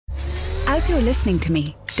As you're listening to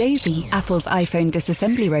me, Daisy, Apple's iPhone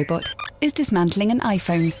disassembly robot, is dismantling an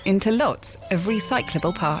iPhone into lots of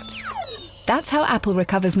recyclable parts. That's how Apple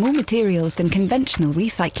recovers more materials than conventional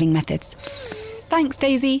recycling methods. Thanks,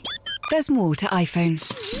 Daisy. There's more to iPhone.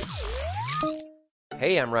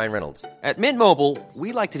 Hey, I'm Ryan Reynolds. At Mint Mobile,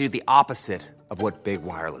 we like to do the opposite of what Big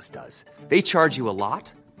Wireless does. They charge you a lot,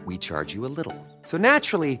 we charge you a little. So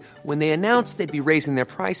naturally, when they announced they'd be raising their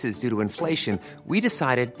prices due to inflation, we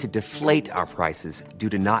decided to deflate our prices due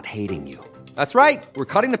to not hating you. That's right. We're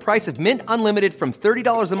cutting the price of Mint Unlimited from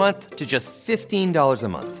 $30 a month to just $15 a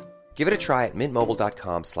month. Give it a try at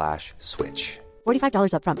mintmobile.com/switch.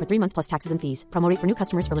 $45 up front for 3 months plus taxes and fees. Promo rate for new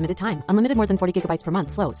customers for limited time. Unlimited more than 40 gigabytes per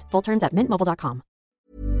month slows. Full terms at mintmobile.com.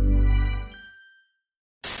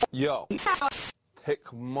 Yo,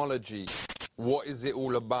 technology. What is it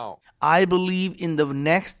all about? I believe in the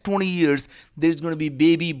next 20 years, there's going to be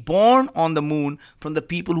baby born on the moon from the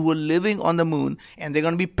people who are living on the moon. And they're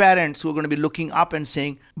going to be parents who are going to be looking up and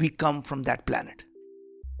saying, we come from that planet.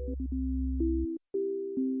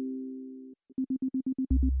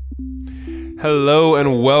 Hello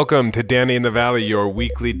and welcome to Danny in the Valley, your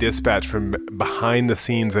weekly dispatch from behind the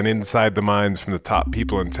scenes and inside the minds from the top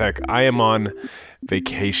people in tech. I am on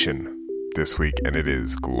vacation this week and it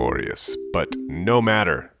is glorious, but no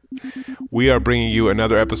matter. We are bringing you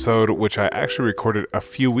another episode which I actually recorded a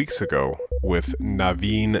few weeks ago with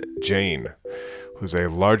Naveen Jain, who's a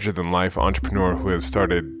larger-than-life entrepreneur who has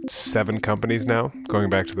started 7 companies now, going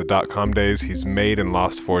back to the dot-com days. He's made and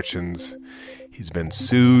lost fortunes. He's been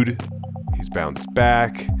sued. He's bounced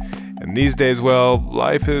back. And these days, well,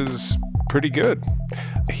 life is pretty good.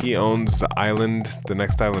 He owns the island, the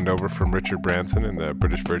next island over from Richard Branson in the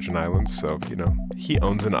British Virgin Islands. So, he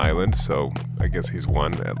owns an island, so I guess he's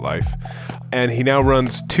won at life. And he now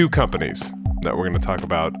runs 2 companies that we're going to talk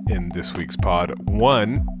about in this week's pod.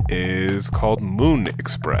 One is called Moon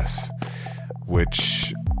Express,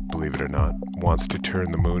 which, believe it or not, wants to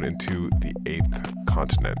turn the moon into the 8th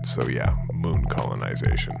continent. So yeah, moon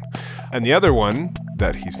colonization. And the other one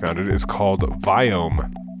that he's founded is called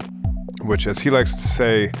Viome, which, as he likes to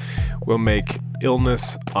say, will make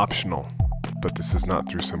illness optional. But this is not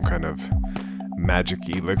through some kind of magic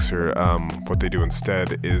elixir. What they do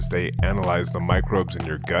instead is they analyze the microbes in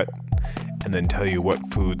your gut and then tell you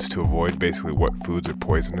what foods to avoid, basically what foods are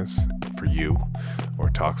poisonous for you or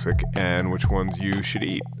toxic, and which ones you should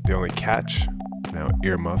eat. The only catch, now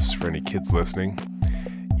earmuffs for any kids listening,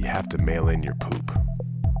 you have to mail in your poop,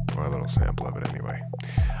 or a little sample of it anyway.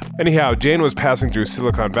 Anyhow, Jain was passing through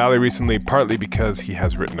Silicon Valley recently, partly because he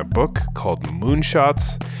has written a book called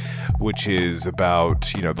Moonshots, which is about,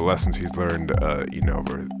 the lessons he's learned,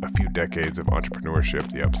 over a few decades of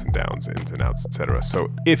entrepreneurship, the ups and downs, ins and outs, etc.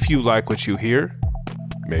 So if you like what you hear,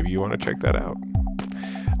 maybe you want to check that out.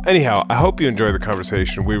 Anyhow, I hope you enjoy the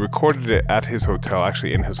conversation. We recorded it at his hotel,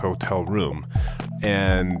 actually in his hotel room.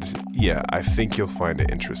 And yeah, I think you'll find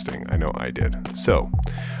it interesting. I know I did. So,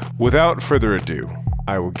 without further ado,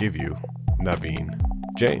 I will give you Naveen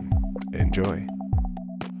Jain. Enjoy.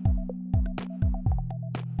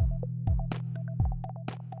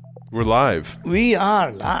 We're live. We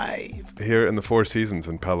are live. Here in the Four Seasons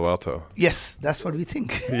in Palo Alto. Yes, that's what we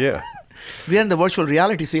think. Yeah. We are in the virtual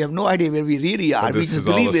reality, so you have no idea where we really are. We just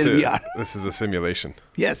believe where we are. This is a simulation.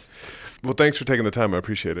 Yes. Well, thanks for taking the time. I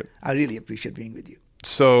appreciate it. I really appreciate being with you.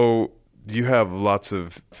 So you have lots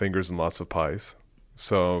of fingers and lots of pies.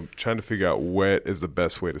 So trying to figure out what is the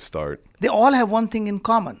best way to start. They all have one thing in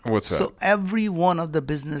common. What's that? So every one of the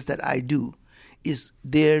business that I do is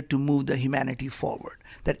there to move the humanity forward.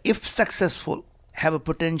 That if successful, have a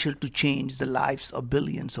potential to change the lives of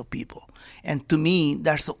billions of people. And to me,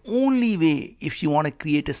 that's the only way, if you want to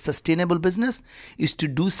create a sustainable business, is to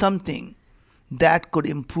do something that could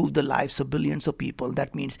improve the lives of billions of people.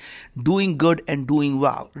 That means doing good and doing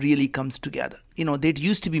well really comes together. They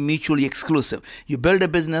used to be mutually exclusive. You build a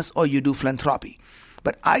business or you do philanthropy.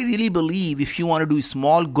 But I really believe if you want to do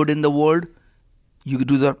small good in the world, you could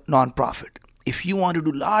do the nonprofit. If you want to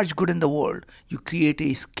do large good in the world, you create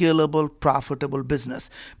a scalable, profitable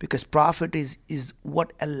business, because profit is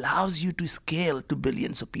what allows you to scale to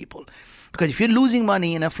billions of people. Because if you're losing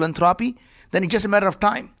money in a philanthropy, then it's just a matter of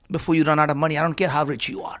time before you run out of money. I don't care how rich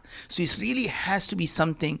you are. So it really has to be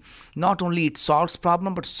something, not only it solves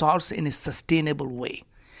problem, but solves in a sustainable way.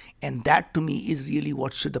 And that to me is really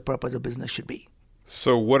what the purpose of business should be.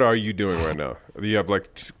 So what are you doing right now? You have a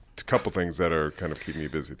couple things that are kind of keeping you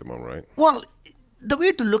busy at the moment, right? Well, the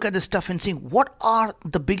way to look at this stuff and saying, what are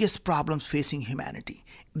the biggest problems facing humanity?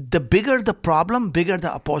 The bigger the problem, bigger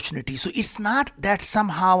the opportunity. So it's not that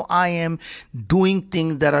somehow I am doing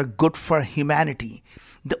things that are good for humanity.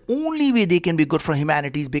 the only way they can be good for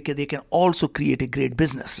humanity is because they can also create a great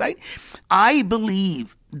business, right? I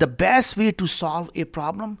believe the best way to solve a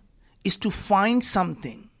problem is to find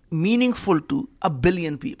something meaningful to 1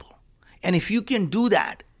 billion people. And if you can do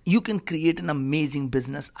that, you can create an amazing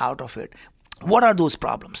business out of it. What are those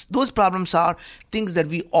problems? Those problems are things that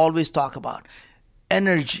we always talk about: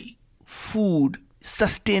 energy, food,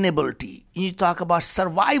 sustainability. You talk about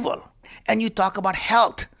survival, and you talk about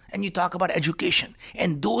health, and you talk about education.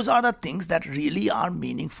 And those are the things that really are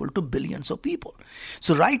meaningful to billions of people.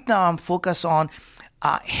 So right now I'm focused on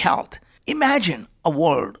health. Imagine a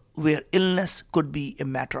world where illness could be a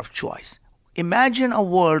matter of choice. Imagine a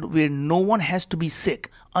world where no one has to be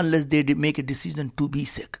sick unless they make a decision to be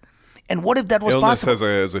sick. And what if that was possible?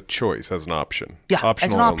 Illness as a choice, as an option. Yeah, optional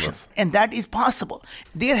as an option. Illness. And that is possible.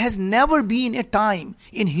 There has never been a time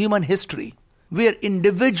in human history where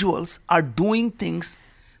individuals are doing things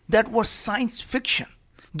that were science fiction.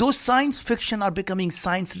 Those science fiction are becoming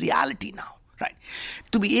science reality now, right?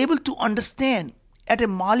 To be able to understand at a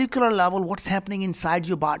molecular level what's happening inside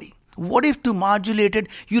your body. What if to modulate it,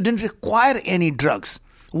 you didn't require any drugs?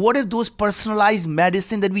 What if those personalized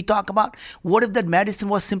medicine that we talk about, what if that medicine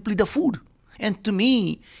was simply the food? And to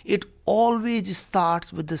me, it always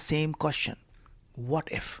starts with the same question: what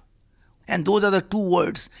if? And those are the two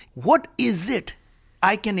words. What is it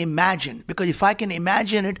I can imagine? Because if I can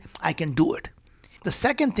imagine it, I can do it. The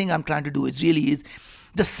second thing I'm trying to do is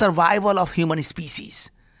the survival of human species.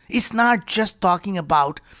 It's not just talking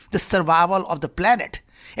about the survival of the planet.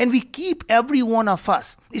 And we keep every one of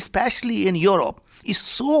us, especially in Europe, is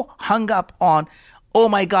so hung up on, oh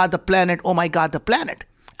my God, the planet, oh my God, the planet.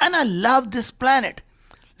 And I love this planet.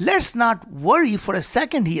 Let's not worry for a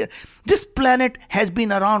second here. This planet has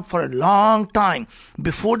been around for a long time,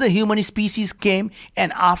 before the human species came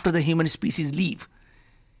and after the human species leave.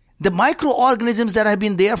 The microorganisms that have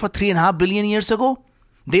been there for 3.5 billion years ago,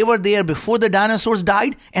 they were there before the dinosaurs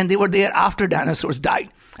died, and they were there after dinosaurs died.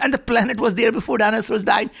 And the planet was there before dinosaurs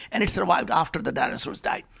died, and it survived after the dinosaurs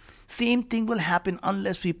died. Same thing will happen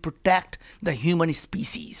unless we protect the human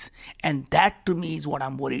species. And that to me is what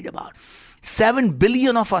I'm worried about. 7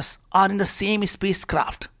 billion of us are in the same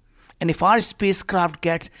spacecraft. And if our spacecraft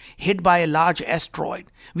gets hit by a large asteroid,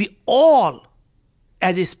 we all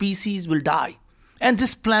as a species will die. And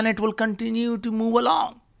this planet will continue to move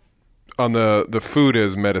along. On the food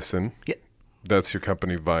as medicine, yeah. That's your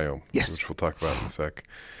company, Viome, yes. Which we'll talk about in a sec.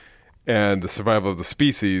 And the survival of the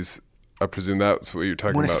species, I presume that's what you're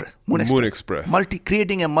talking about. Moon Express.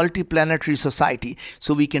 Creating a multi-planetary society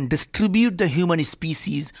so we can distribute the human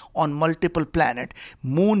species on multiple planets.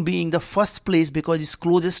 Moon being the first place because it's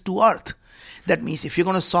closest to Earth. That means if you're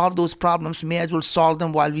going to solve those problems, may as well solve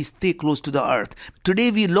them while we stay close to the Earth.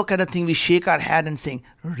 Today we look at a thing, we shake our head and saying,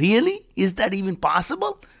 really? Is that even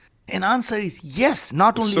possible? And answer is yes,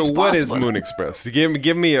 not only so it's what possible. is Moon Express?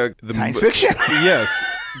 Give me the science fiction. Yes,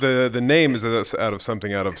 the name is out of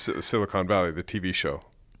something out of Silicon Valley, the TV show.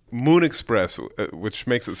 Moon Express, which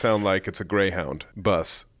makes it sound like it's a Greyhound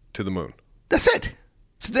bus to the moon. That's it.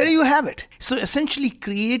 So there you have it. So essentially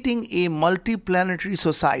creating a multi-planetary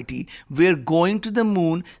society where going to the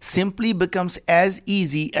moon simply becomes as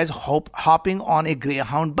easy as hopping on a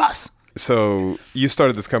Greyhound bus. So you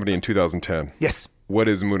started this company in 2010. Yes. What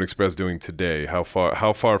is Moon Express doing today? How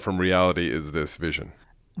far from reality is this vision?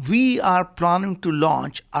 We are planning to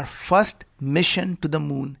launch our first mission to the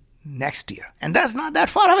moon next year. And that's not that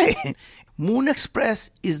far away. Moon Express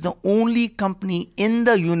is the only company in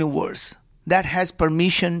the universe that has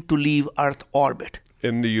permission to leave Earth orbit.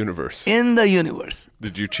 In the universe? In the universe.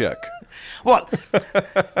 Did you check? Well,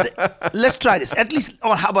 let's try this. At least,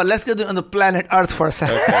 or how about let's go on the planet Earth for a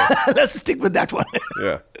second. Okay. Let's stick with that one.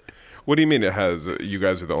 Yeah. What do you mean it has? You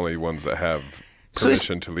guys are the only ones that have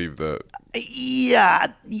permission to leave the... Yeah,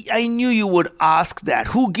 I knew you would ask that.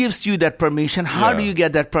 Who gives you that permission? How do you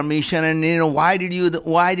get that permission? And why did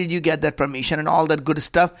you get that permission and all that good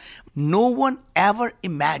stuff? No one ever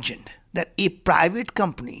imagined that a private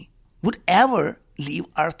company would ever leave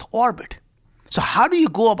Earth orbit. So how do you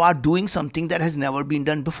go about doing something that has never been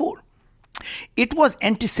done before? It was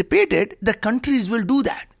anticipated the countries will do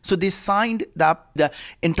that. So they signed the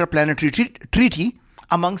interplanetary treaty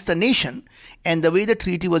amongst the nation. And the way the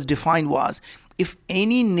treaty was defined was, if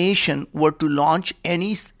any nation were to launch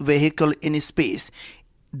any vehicle in space,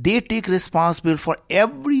 they take responsibility for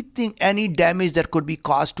everything, any damage that could be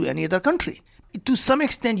caused to any other country. To some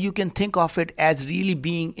extent, you can think of it as really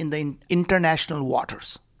being in the international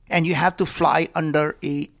waters. And you have to fly under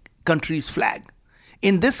a country's flag.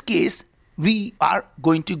 In this case, we are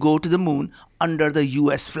going to go to the moon under the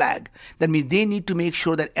US flag. That means they need to make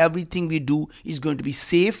sure that everything we do is going to be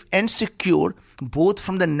safe and secure, both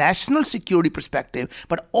from the national security perspective,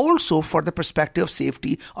 but also for the perspective of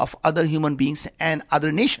safety of other human beings and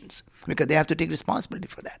other nations, because they have to take responsibility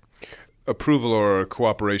for that. Approval or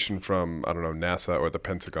cooperation from, I don't know, NASA or the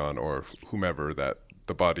Pentagon or whomever that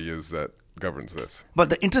the body is that governs this. But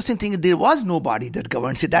the interesting thing is there was nobody that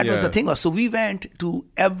governs it. That was the thing. So we went to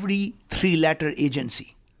every 3-letter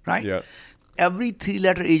agency, right? Yeah. Every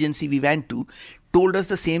 3-letter agency we went to told us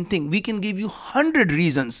the same thing. We can give you 100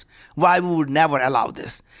 reasons why we would never allow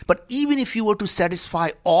this. But even if you were to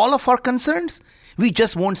satisfy all of our concerns, we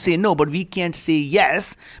just won't say no, but we can't say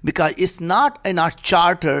yes because it's not in our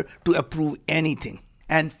charter to approve anything.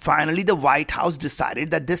 And finally, the White House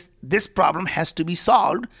decided that this problem has to be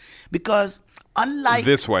solved because unlike...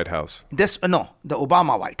 This White House? The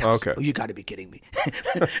Obama White House. Okay. Oh, you got to be kidding me.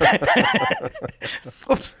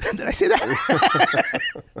 Oops, did I say that?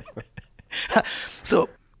 So,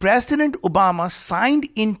 President Obama signed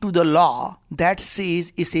into the law that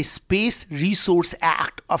says it's a Space Resource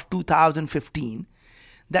Act of 2015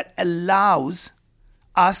 that allows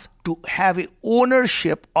us to have a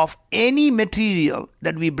ownership of any material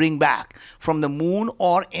that we bring back from the moon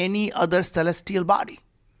or any other celestial body.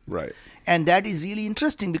 Right. And that is really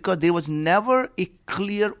interesting because there was never a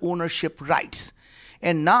clear ownership rights.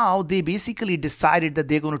 And now they basically decided that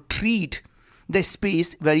they're going to treat the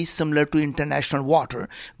space very similar to international water.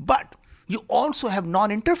 But you also have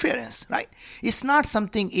non-interference, right? It's not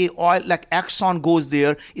something a oil like Exxon goes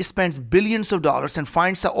there, it spends billions of dollars and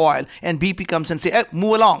finds the oil, and BP comes and say, hey,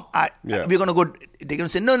 move along. We're going to go. They're going to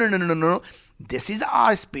say, no. This is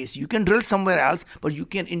our space. You can drill somewhere else, but you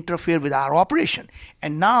can interfere with our operation.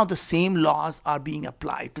 And now the same laws are being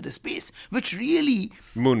applied to the space, which really...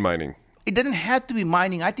 Moon mining. It doesn't have to be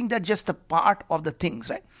mining. I think that's just a part of the things,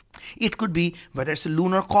 right? It could be whether it's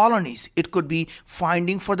lunar colonies. It could be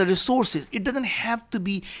finding for the resources. It doesn't have to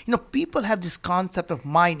be, people have this concept of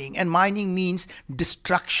mining, and mining means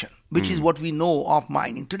destruction, which is what we know of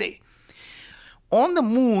mining today. On the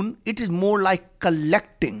moon, it is more like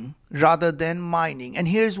collecting rather than mining. And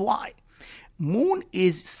here's why. Moon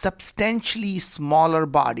is substantially smaller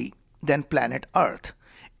body than planet Earth.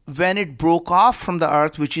 When it broke off from the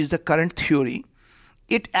Earth, which is the current theory,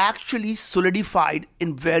 it actually solidified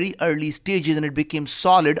in very early stages and it became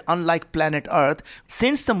solid, unlike planet Earth.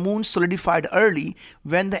 Since the moon solidified early,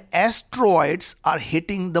 when the asteroids are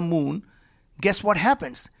hitting the moon, guess what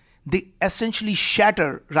happens? They essentially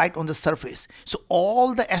shatter right on the surface. So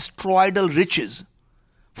all the asteroidal riches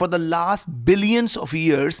for the last billions of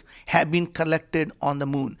years have been collected on the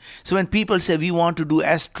moon. So when people say we want to do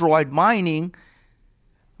asteroid mining,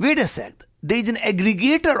 wait a sec, there is an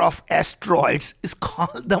aggregator of asteroids. It's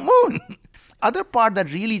called the moon. Other part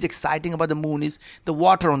that really is exciting about the moon is the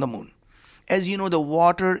water on the moon. As you know, the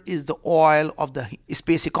water is the oil of the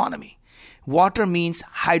space economy. Water means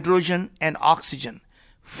hydrogen and oxygen,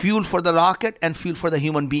 fuel for the rocket and fuel for the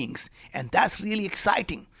human beings. And that's really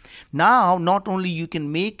exciting. Now, not only you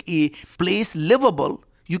can make a place livable,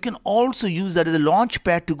 you can also use that as a launch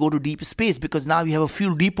pad to go to deep space because now you have a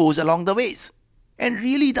fuel depots along the ways. And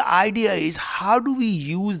really the idea is how do we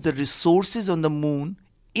use the resources on the moon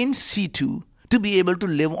in situ to be able to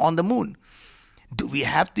live on the moon? Do we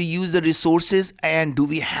have to use the resources and do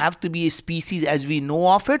we have to be a species as we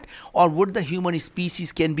know of it? Or would the human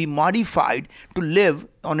species can be modified to live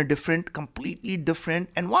on a completely different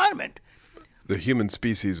environment? The human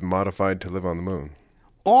species modified to live on the moon.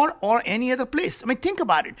 Or any other place. I mean, think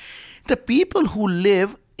about it. The people who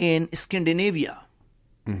live in Scandinavia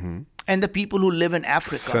and the people who live in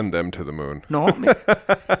Africa. Send them to the moon. No.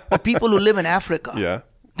 Or people who live in Africa.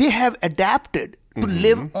 They have adapted to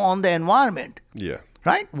live on the environment.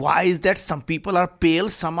 Right? Why is that? Some people are pale,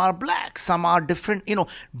 some are black, some are different,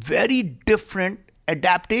 very different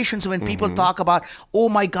adaptations. So when people talk about, oh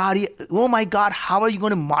my God, how are you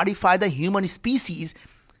going to modify the human species?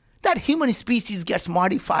 That human species gets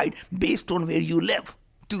modified based on where you live.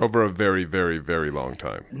 Over a very, very, very long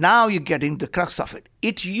time. Now you're getting the crux of it.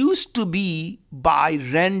 It used to be by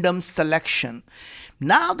random selection.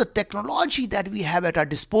 Now the technology that we have at our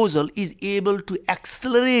disposal is able to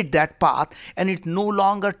accelerate that path, and it's no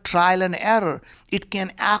longer trial and error. It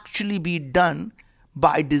can actually be done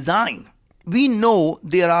by design. We know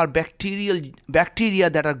there are bacteria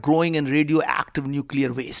that are growing in radioactive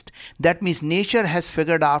nuclear waste. That means nature has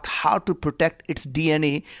figured out how to protect its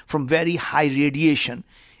DNA from very high radiation.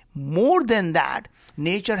 More than that,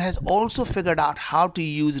 nature has also figured out how to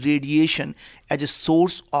use radiation as a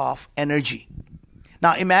source of energy.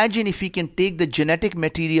 Now imagine if we can take the genetic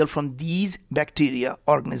material from these bacteria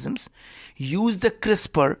organisms, use the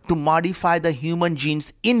CRISPR to modify the human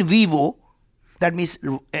genes in vivo. That means,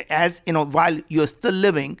 as you know, while you're still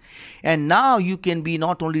living, and now you can be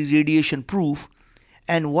not only radiation proof.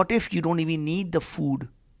 And what if you don't even need the food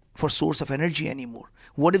for source of energy anymore?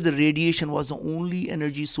 What if the radiation was the only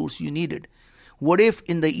energy source you needed? What if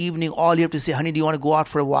in the evening all you have to say, honey, do you want to go out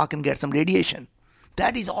for a walk and get some radiation?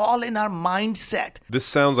 That is all in our mindset. This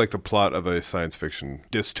sounds like the plot of a science fiction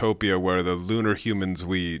dystopia where the lunar humans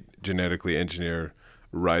we genetically engineer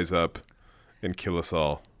rise up and kill us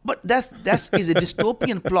all. But that is a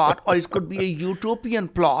dystopian plot, or it could be a utopian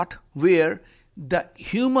plot where the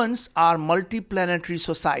humans are multiplanetary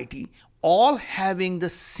society, all having the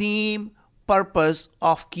same purpose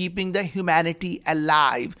of keeping the humanity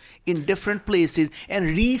alive in different places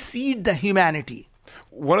and reseed the humanity.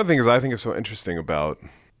 One of the things I think is so interesting about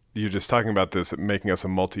you just talking about this, making us a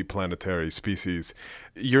multiplanetary species,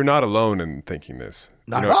 you're not alone in thinking this.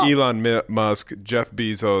 Not at all. Elon Musk, Jeff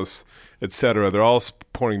Bezos, etc., they're all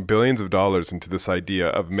pouring billions of dollars into this idea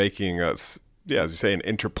of making us, as you say, an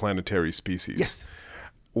interplanetary species. Yes.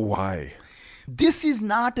 Why? This is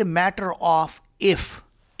not a matter of if.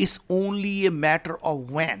 It's only a matter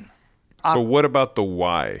of when. But what about the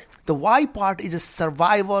why? The why part is a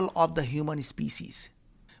survival of the human species.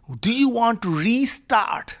 Do you want to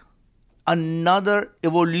restart another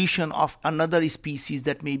evolution of another species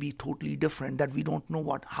that may be totally different, that we don't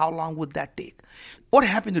know how long would that take? What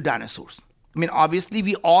happened to dinosaurs? I mean, obviously,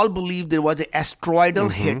 we all believe there was an asteroidal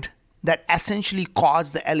hit that essentially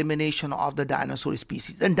caused the elimination of the dinosaur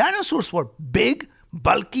species. And dinosaurs were big,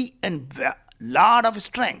 bulky, and lot of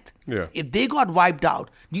strength. Yeah. If they got wiped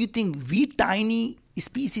out, do you think we tiny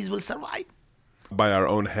species will survive? By our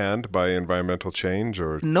own hand, by environmental change,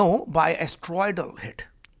 or no, by asteroidal hit.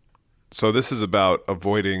 So this is about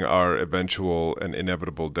avoiding our eventual and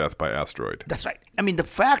inevitable death by asteroid. That's right. I mean, the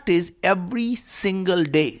fact is, every single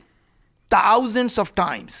day, thousands of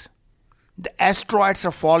times, the asteroids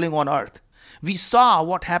are falling on Earth. We saw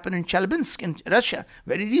what happened in Chelyabinsk in Russia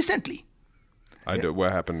very recently.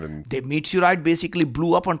 What happened? The meteorite basically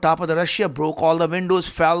blew up on top of the Russia, broke all the windows,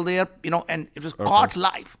 fell there, and it was caught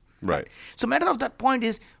live. Right. So matter of that point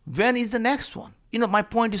is, when is the next one? My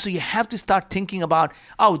point is, so you have to start thinking about,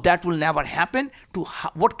 that will never happen, to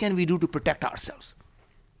what can we do to protect ourselves?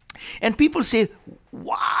 And people say,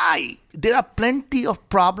 why? There are plenty of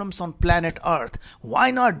problems on planet Earth.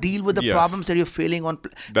 Why not deal with the problems that you're facing on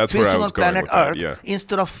planet Earth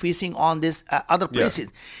instead of facing on this other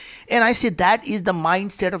places? Yeah. And I say that is the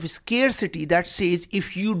mindset of scarcity that says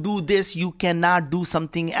if you do this, you cannot do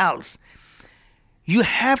something else. You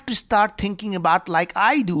have to start thinking about, like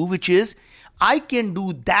I do, which is I can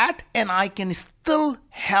do that and I can still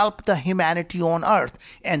help the humanity on Earth.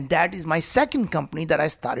 And that is my second company that I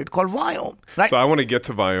started called Viome. Right? So I want to get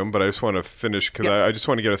to Viome, but I just want to finish because I just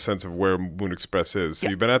want to get a sense of where Moon Express is. So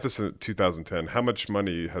you've been at this in 2010. How much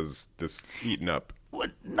money has this eaten up? Well,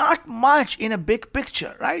 not much in a big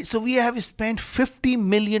picture, right? So we have spent $50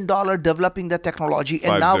 million developing the technology.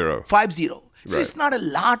 And 5-0. So it's not a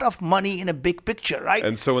lot of money in a big picture, right?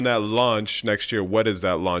 And so in that launch next year, what is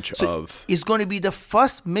that launch of? It's going to be the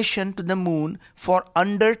first mission to the moon for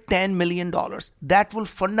under $10 million. That will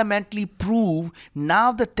fundamentally prove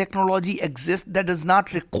now the technology exists that does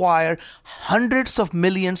not require hundreds of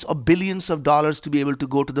millions or billions of dollars to be able to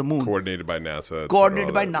go to the moon. Coordinated by NASA.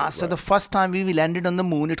 Coordinated by NASA. Right. The first time we landed on the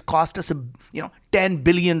moon, it cost us $10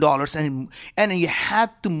 billion, and you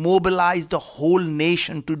had to mobilize the whole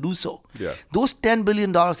nation to do so. Yeah. Those $10 billion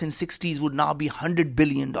in 60s would now be $100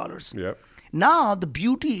 billion. Yep. Now, the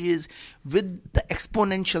beauty is with the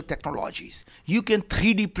exponential technologies, you can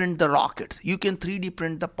 3D print the rockets, you can 3D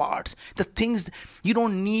print the parts, the things, you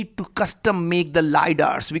don't need to custom make the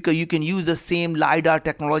LiDARs because you can use the same LiDAR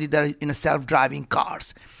technology that are in a self-driving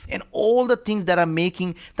cars. And all the things that are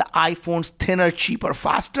making the iPhones thinner, cheaper,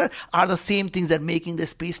 faster are the same things that are making the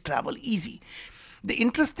space travel easy. The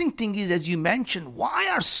interesting thing is, as you mentioned, why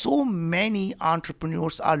are so many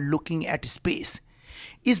entrepreneurs are looking at space?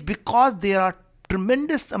 Is because there are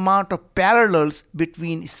tremendous amount of parallels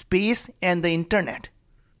between space and the internet.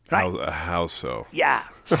 Right? How so? Yeah.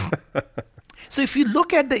 So if you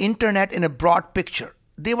look at the internet in a broad picture,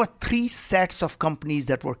 there were 3 sets of companies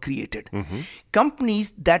that were created. Mm-hmm.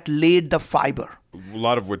 Companies that laid the fiber. A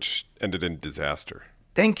lot of which ended in disaster.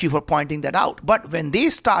 Thank you for pointing that out. But when they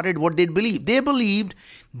started, what they believed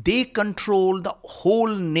they control the whole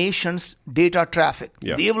nation's data traffic.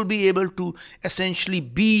 Yeah. They will be able to essentially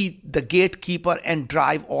be the gatekeeper and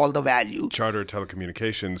drive all the value. Charter,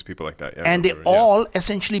 telecommunications, people like that. Yeah, And they yeah. all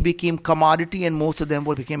essentially became commodity, and most of them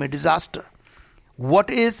became a disaster. What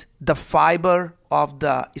is the fiber of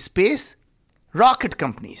the space? Rocket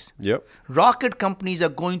companies. Yep. Rocket companies are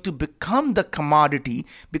going to become the commodity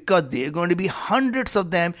because there are going to be hundreds of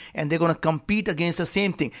them, and they're going to compete against the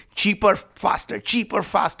same thing. Cheaper, faster,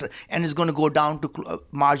 and it's going to go down to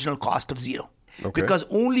marginal cost of zero. Okay. Because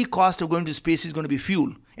only cost of going to space is going to be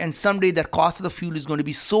fuel. And someday that cost of the fuel is going to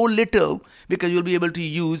be so little because you'll be able to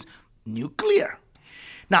use nuclear.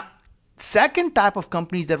 Now, second type of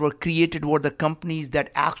companies that were created were the companies that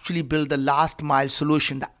actually build the last mile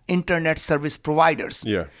solution, the internet service providers.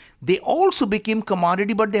 Yeah. They also became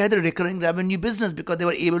commodity, but they had a recurring revenue business because they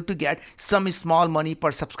were able to get some small money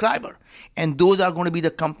per subscriber. And those are going to be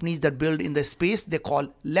the companies that build in the space they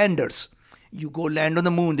call landers. You go land on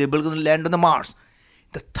the moon, they build land on the Mars.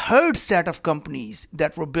 The third set of companies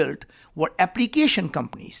that were built were application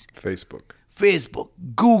companies. Facebook,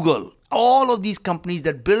 Google, all of these companies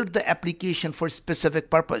that build the application for specific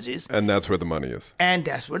purposes. And that's where the money is. And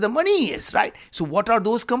that's where the money is, right? So what are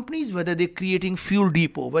those companies? Whether they're creating fuel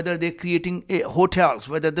depot, whether they're creating hotels,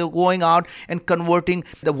 whether they're going out and converting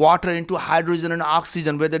the water into hydrogen and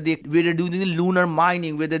oxygen, whether they're doing lunar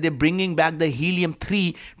mining, whether they're bringing back the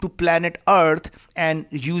helium-3 to planet Earth and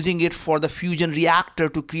using it for the fusion reactor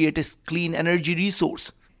to create a clean energy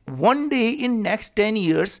resource. One day in next 10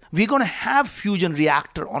 years, we're going to have fusion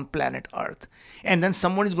reactor on planet Earth. And then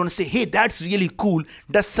someone is going to say, hey, that's really cool.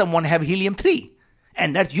 Does someone have helium-3?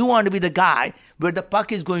 And that you want to be the guy where the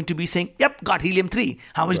puck is going to be saying, yep, got helium-3.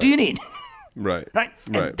 How much do you need? Right. Right?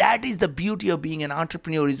 And that is the beauty of being an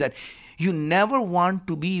entrepreneur, is that you never want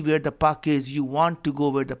to be where the puck is. You want to go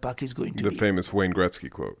where the puck is going to be. The famous Wayne Gretzky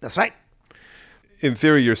quote. That's right. In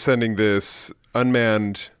theory, you're sending this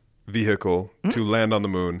unmanned vehicle to land on the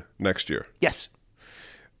moon next year. Yes.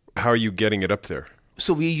 How are you getting it up there?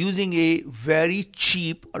 So we're using a very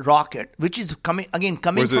cheap rocket, which is coming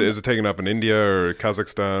from... Is it taking off in India or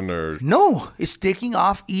Kazakhstan or... No, it's taking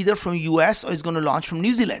off either from US or it's going to launch from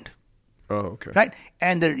New Zealand. Oh, okay. Right?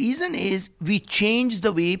 And the reason is we changed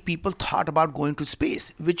the way people thought about going to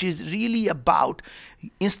space, which is really about,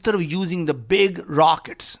 instead of using the big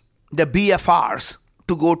rockets, the BFRs,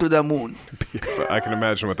 to go to the moon. I can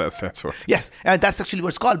imagine what that stands for. Yes, and that's actually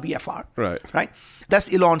what's called BFR. Right.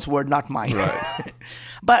 That's Elon's word, not mine. Right.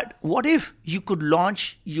 But what if you could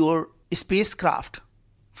launch your spacecraft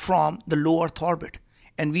from the low Earth orbit?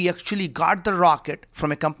 And we actually got the rocket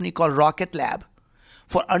from a company called Rocket Lab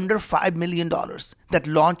for under $5 million that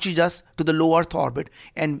launches us to the low Earth orbit.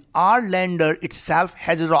 And our lander itself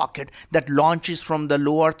has a rocket that launches from the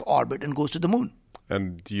low Earth orbit and goes to the moon.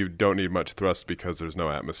 And you don't need much thrust because there's no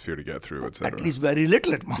atmosphere to get through, etc. At least very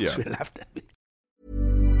little atmosphere left.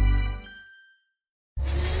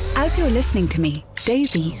 As you're listening to me,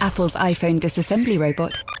 Daisy, Apple's iPhone disassembly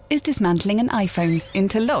robot, is dismantling an iPhone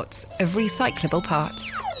into lots of recyclable parts.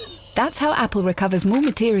 That's how Apple recovers more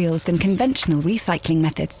materials than conventional recycling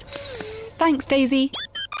methods. Thanks, Daisy.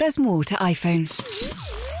 There's more to iPhone.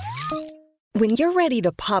 When you're ready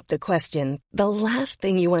to pop the question, the last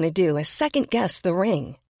thing you want to do is second-guess the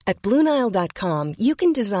ring. At BlueNile.com, you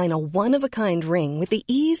can design a one-of-a-kind ring with the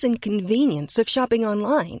ease and convenience of shopping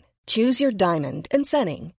online. Choose your diamond and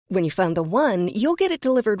setting. When you find the one, you'll get it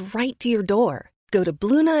delivered right to your door. Go to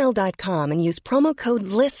BlueNile.com and use promo code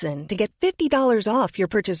LISTEN to get $50 off your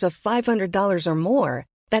purchase of $500 or more.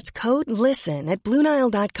 That's code LISTEN at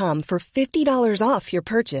BlueNile.com for $50 off your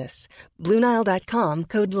purchase. BlueNile.com,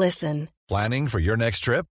 code LISTEN. Planning for your next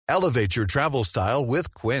trip? Elevate your travel style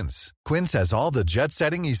with Quince. Quince has all the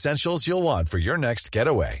jet-setting essentials you'll want for your next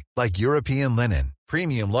getaway, like European linen,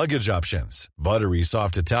 premium luggage options, buttery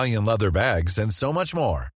soft Italian leather bags, and so much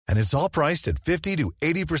more. And it's all priced at 50 to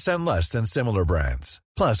 80% less than similar brands.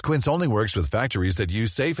 Plus, Quince only works with factories that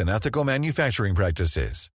use safe and ethical manufacturing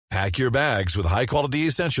practices. Pack your bags with high-quality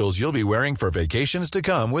essentials you'll be wearing for vacations to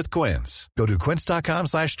come with Quince. Go to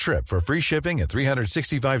quince.com/trip for free shipping and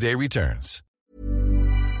 365-day returns.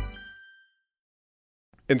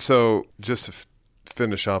 And so, just to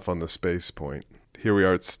finish off on the space point, here we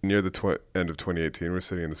are. It's near the end of 2018. We're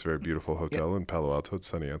sitting in this very beautiful hotel in Palo Alto. It's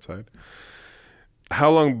sunny outside. How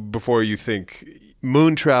long before you think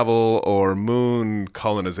moon travel or moon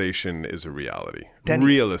colonization is a reality? 10 years.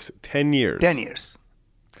 Realistic. 10 years. 10 years.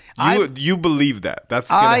 You believe that. That's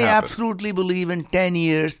going to happen. I absolutely believe in 10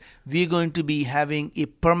 years, we're going to be having a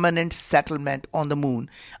permanent settlement on the moon.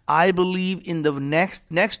 I believe in the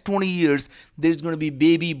next 20 years, there's going to be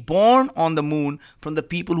baby born on the moon from the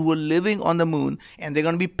people who are living on the moon. And they're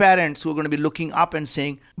going to be parents who are going to be looking up and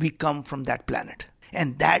saying, we come from that planet.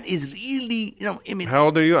 And that is really, How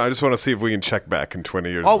old are you? I just want to see if we can check back in 20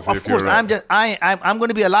 years. Oh, of course. Right. I'm going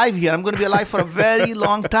to be alive here. I'm going to be alive for a very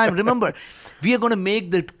long time. Remember, we are going to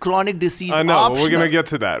make the chronic disease I know. optional. We're going to get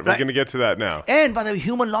to that. Right? We're going to get to that now. And by the way,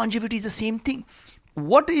 human longevity is the same thing.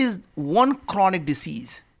 What is one chronic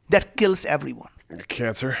disease that kills everyone?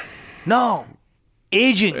 Cancer. No.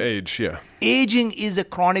 Aging. Age, yeah. Aging is a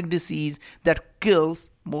chronic disease that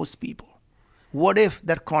kills most people. What if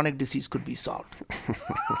that chronic disease could be solved?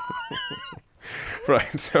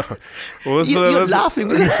 Right. So, well, you're laughing.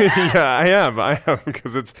 Yeah, I am,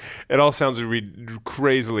 because it all sounds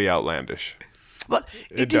crazily outlandish. Well,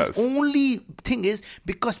 it is only thing is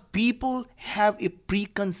because people have a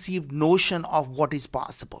preconceived notion of what is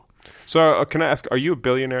possible. So can I ask, are you a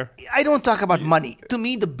billionaire? I don't talk about money. To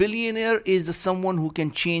me, the billionaire is someone who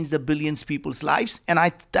can change the billions of people's lives. And I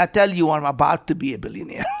tell you, I'm about to be a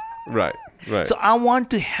billionaire. Right. So I want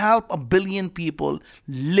to help 1 billion people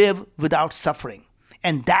live without suffering.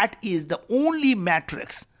 And that is the only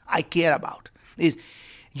metrics I care about. Is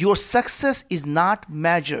your success is not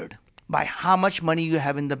measured by how much money you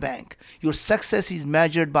have in the bank. Your success is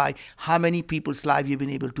measured by how many people's lives you've been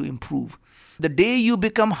able to improve. The day you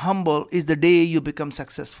become humble is the day you become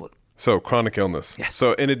successful. So chronic illness. Yes.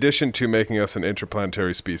 So in addition to making us an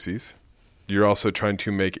interplanetary species, you're also trying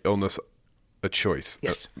to make illness a choice.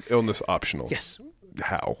 Yes. Illness optional. Yes.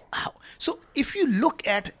 How? So if you look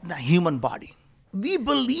at the human body, we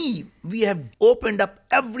believe we have opened up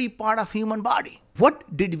every part of human body.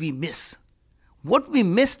 What did we miss? What we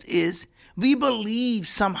missed is we believe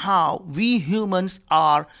somehow we humans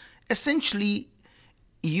are essentially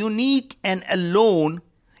unique and alone,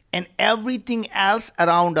 and everything else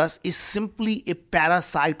around us is simply a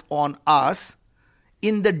parasite on us.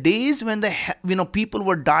 In the days when people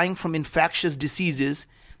were dying from infectious diseases,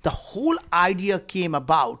 the whole idea came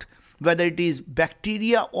about, whether it is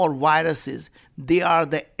bacteria or viruses, they are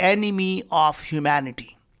the enemy of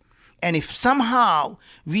humanity. And if somehow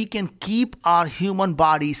we can keep our human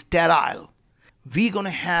body sterile, we're going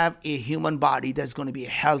to have a human body that's going to be a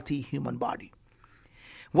healthy human body.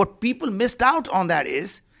 What people missed out on that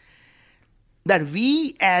is that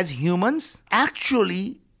we as humans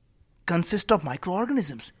actually consist of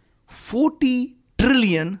microorganisms. 40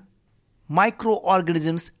 trillion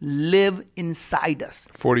microorganisms live inside us.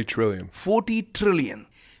 40 trillion. 40 trillion.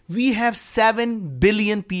 We have 7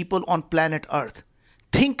 billion people on planet Earth.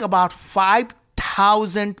 Think about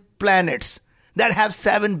 5,000 planets that have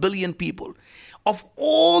 7 billion people. Of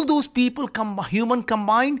all those people, human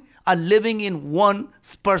combined, are living in one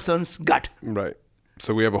person's gut. Right.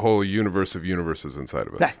 So we have a whole universe of universes inside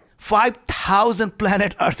of us. Right. 5,000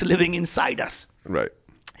 planet Earth living inside us. Right.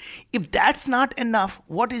 If that's not enough,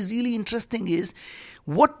 what is really interesting is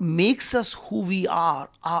what makes us who we are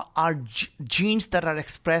genes that are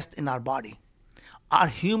expressed in our body. Our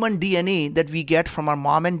human DNA that we get from our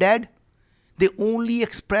mom and dad, they only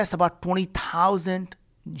express about 20,000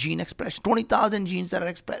 gene expression, 20,000 genes that are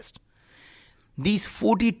expressed. These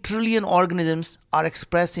 40 trillion organisms are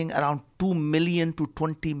expressing around 2 million to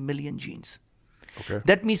 20 million genes. Okay.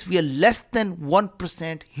 That means we are less than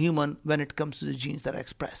 1% human when it comes to the genes that are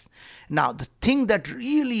expressed. Now, the thing that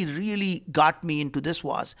really, really got me into this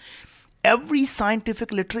was every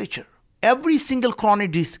scientific literature, every single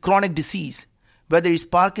chronic disease, whether it's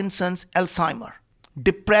Parkinson's, Alzheimer,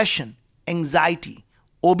 depression, anxiety,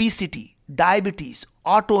 obesity, diabetes,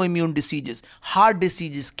 autoimmune diseases, heart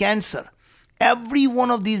diseases, cancer, every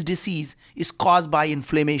one of these diseases is caused by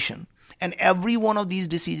inflammation. And every one of these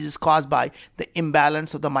diseases is caused by the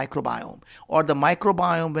imbalance of the microbiome. Or the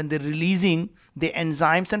microbiome, when they're releasing the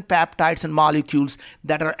enzymes and peptides and molecules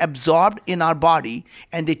that are absorbed in our body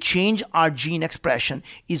and they change our gene expression,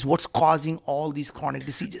 is what's causing all these chronic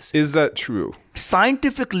diseases. Is that true?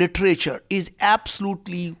 Scientific literature is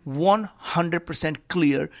absolutely 100%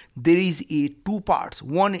 clear. There is two parts.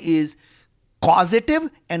 One is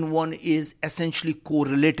causative and one is essentially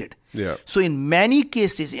correlated. Yeah. So in many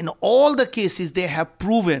cases, in all the cases, they have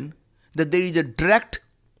proven that there is a direct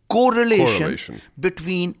correlation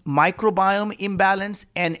between microbiome imbalance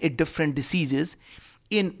and different diseases.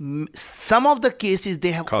 In some of the cases,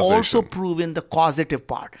 they have also proven the causative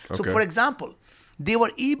part. Okay. So for example, they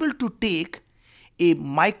were able to take a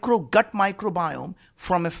gut microbiome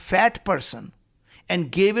from a fat person and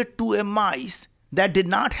gave it to a mice that did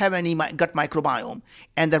not have any gut microbiome,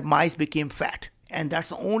 and that mice became fat. And that's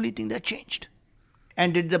the only thing that changed.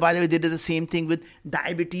 And by the way, they did the same thing with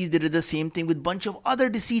diabetes. They did the same thing with a bunch of other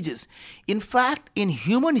diseases. In fact, in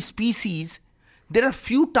human species, there are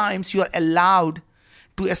few times you are allowed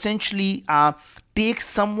to essentially take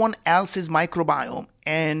someone else's microbiome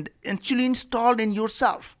and actually install it in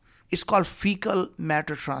yourself. It's called fecal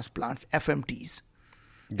matter transplants, FMTs.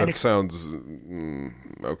 That sounds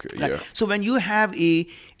okay. Right. Yeah. So when you have a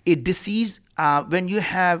disease, when you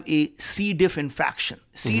have a C. diff infection,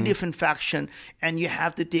 and you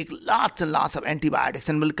have to take lots and lots of antibiotics,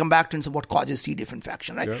 and we'll come back to what causes C. diff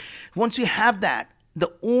infection, right? Yep. Once you have that, the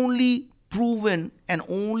only proven and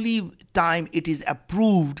only time it is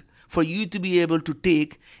approved for you to be able to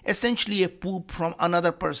take essentially a poop from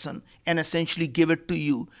another person and essentially give it to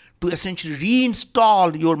you to essentially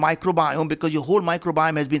reinstall your microbiome, because your whole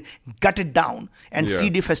microbiome has been gutted down and C.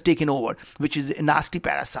 diff has taken over, which is a nasty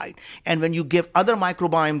parasite. And when you give other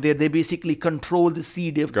microbiome there, they basically control the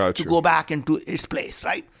C. diff to go back into its place,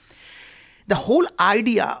 right? The whole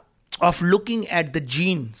idea of looking at the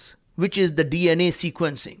genes, which is the DNA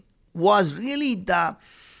sequencing, was really the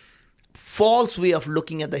false way of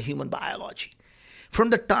looking at the human biology.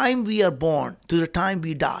 From the time we are born to the time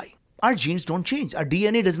we die, our genes don't change. Our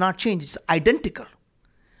DNA does not change. It's identical.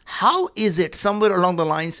 How is it somewhere along the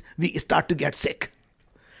lines we start to get sick?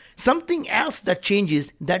 Something else that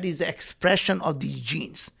changes, that is the expression of these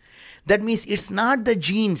genes. That means it's not the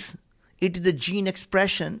genes, it is the gene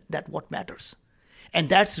expression that what matters. And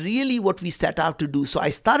that's really what we set out to do. So I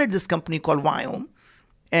started this company called Viome,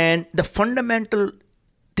 and the fundamental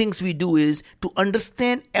things we do is to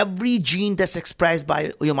understand every gene that's expressed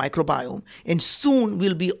by your microbiome, and soon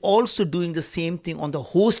we'll be also doing the same thing on the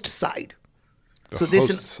host side.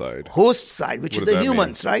 Host side, which is the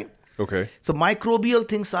humans, right? Okay. So microbial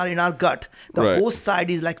things are in our gut. The host side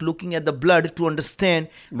is like looking at the blood to understand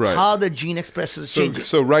how the gene expresses changes.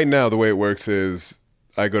 So right now, the way it works is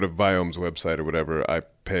I go to Viome's website or whatever, I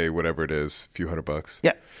pay whatever it is, a few $100.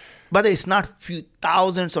 Yeah. But it's not few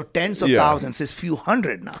thousands or tens of thousands. It's few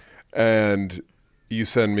hundred now. And you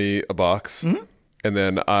send me a box, and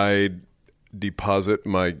then I deposit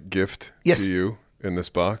my gift to you in this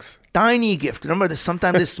box. Tiny gift. Remember,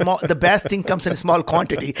 sometimes the best thing comes in a small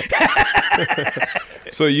quantity.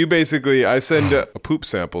 So you basically, I send a poop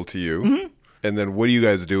sample to you, and then what do you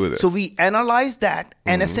guys do with it? So we analyze that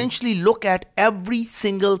and essentially look at every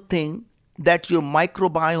single thing that your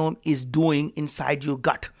microbiome is doing inside your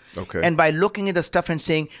gut. Okay. And by looking at the stuff and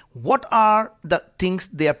saying, what are the things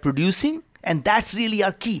they are producing? And that's really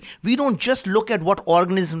our key. We don't just look at what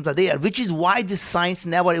organisms are there, which is why this science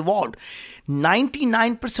never evolved.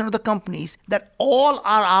 99% of the companies that all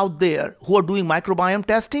are out there who are doing microbiome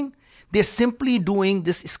testing, they're simply doing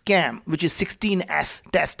this scam, which is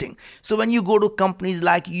 16S testing. So when you go to companies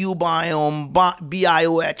like Ubiome,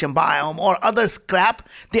 BIOH and Biome or other crap,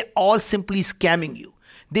 they're all simply scamming you.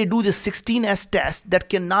 They do the 16S test that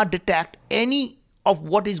cannot detect any of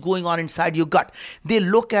what is going on inside your gut. They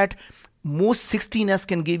look at most 16S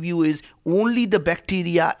can give you is only the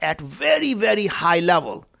bacteria at very, very high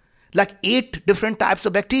level, like 8 different types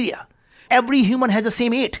of bacteria. Every human has the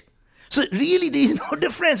same 8. So really there is no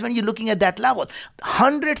difference when you're looking at that level.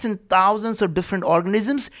 Hundreds and thousands of different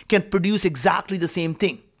organisms can produce exactly the same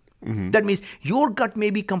thing. That means your gut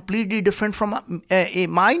may be completely different from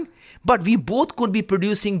mine, but we both could be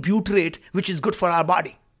producing butyrate, which is good for our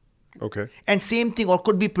body. Okay. And same thing, or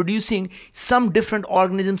could be producing some different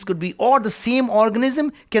organisms could be, or the same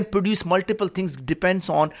organism can produce multiple things, depends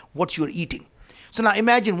on what you're eating. So now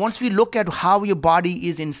imagine once we look at how your body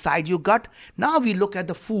is inside your gut, now we look at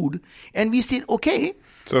the food and we say, okay.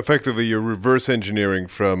 So effectively you're reverse engineering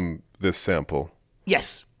from this sample.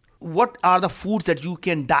 Yes. What are the foods that you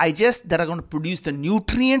can digest that are going to produce the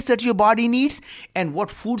nutrients that your body needs, and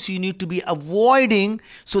what foods you need to be avoiding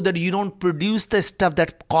so that you don't produce the stuff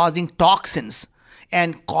that's causing toxins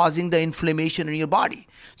and causing the inflammation in your body.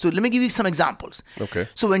 So let me give you some examples. Okay.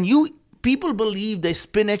 So when people believe that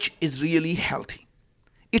spinach is really healthy,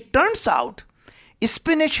 it turns out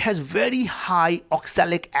spinach has very high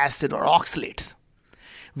oxalic acid or oxalates.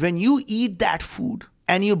 When you eat that food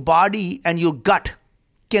and your body and your gut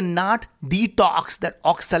cannot detox that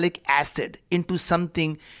oxalic acid into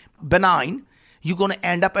something benign, you're going to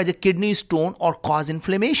end up as a kidney stone or cause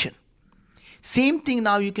inflammation. Same thing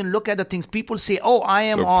now, you can look at the things people say, I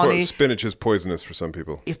am spinach is poisonous for some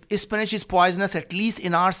people. If spinach is poisonous, at least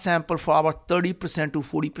in our sample for about 30% to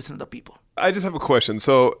 40% of the people. I just have a question.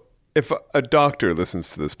 So if a doctor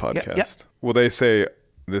listens to this podcast, will they say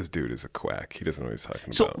This dude is a quack. He doesn't know what he's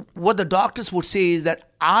talking So about. what the doctors would say is that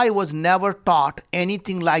I was never taught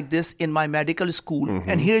anything like this in my medical school.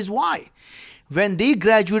 And here's why. When they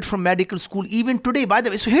graduate from medical school, even today, by the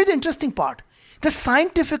way, so here's the interesting part. The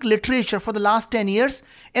scientific literature for the last 10 years,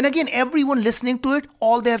 and again, everyone listening to it,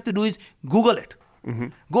 all they have to do is Google it.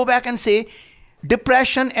 Go back and say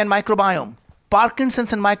depression and microbiome,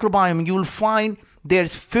 Parkinson's and microbiome. You will find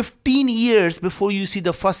there's 15 years before you see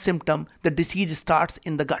the first symptom, the disease starts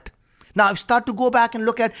in the gut. Now, if you start to go back and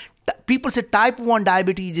look at, people say type 1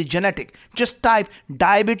 diabetes is genetic. Just type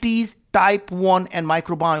diabetes, type 1 and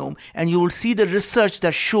microbiome, and you will see the research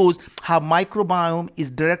that shows how microbiome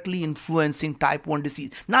is directly influencing type 1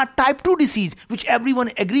 disease. Not type 2 disease, which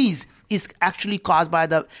everyone agrees is actually caused by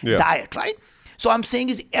the diet, right? So I'm saying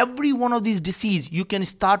is every one of these diseases you can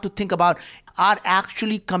start to think about are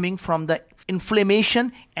actually coming from the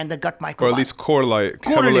inflammation and the gut microbiome. Or at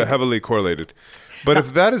least heavily correlated. But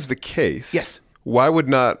if that is the case, yes, why would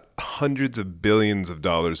not hundreds of billions of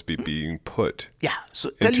dollars be being put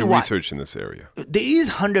into research in this area? There is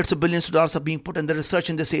hundreds of billions of dollars are being put in the research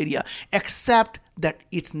in this area, except that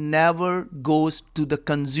it never goes to the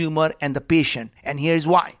consumer and the patient. And here's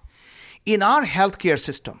why. In our healthcare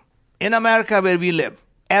system, in America where we live,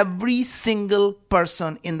 every single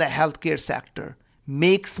person in the healthcare sector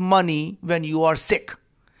makes money when you are sick.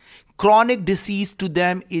 Chronic disease to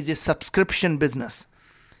them is a subscription business.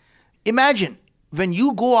 Imagine when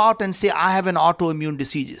you go out and say, I have an autoimmune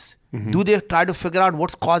disease. Do they try to figure out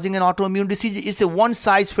what's causing an autoimmune disease? It's a one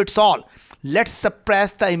size fits all. Let's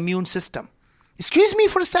suppress the immune system. Excuse me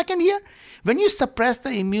for a second here. When you suppress the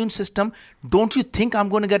immune system, don't you think I'm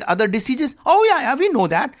going to get other diseases? Oh yeah, we know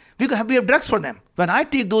that. We have drugs for them. When I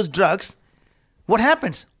take those drugs, what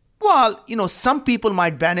happens? Well, some people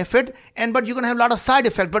might benefit, but you're going to have a lot of side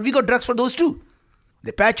effects. But we got drugs for those too.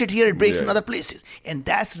 They patch it here, it breaks in other places. And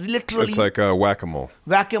that's literally... It's like a whack-a-mole.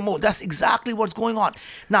 Whack-a-mole. That's exactly what's going on.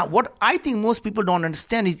 Now, what I think most people don't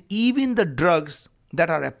understand is even the drugs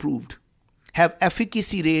that are approved have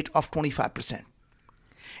efficacy rate of 25%.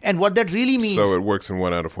 And what that really means... So it works in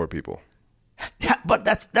 1 out of 4 people. Yeah, but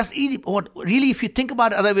that's easy. What really, if you think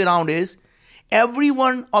about it the other way around is, every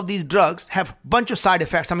one of these drugs have a bunch of side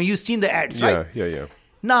effects. I mean, you've seen the ads, right? Yeah.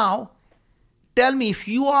 Now, tell me, if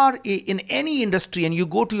you are in any industry and you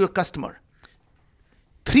go to your customer,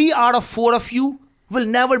 3 out of 4 of you will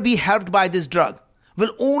never be helped by this drug,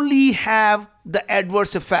 will only have the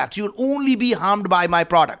adverse effect. You will only be harmed by my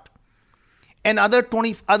product. And other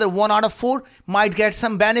 1 out of 4 might get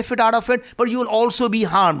some benefit out of it, but you will also be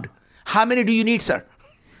harmed. How many do you need, sir?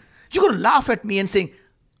 You're going to laugh at me and saying,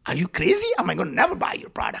 are you crazy? Am I going to never buy your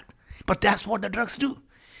product? But that's what the drugs do.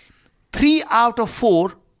 3 out of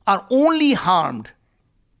 4 are only harmed,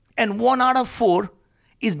 and 1 out of 4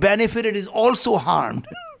 is benefited, is also harmed.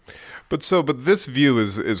 But this view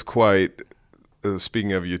is quite,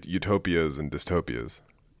 speaking of utopias and dystopias,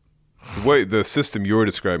 the system you're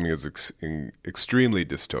describing is extremely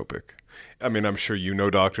dystopic. I mean, I'm sure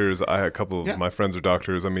doctors. A couple of my friends are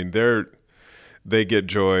doctors. I mean, they get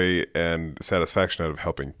joy and satisfaction out of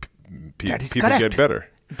helping people get better.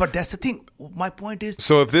 But that's the thing. My point is...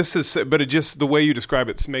 So if this is... But it just... The way you describe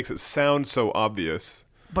it makes it sound so obvious.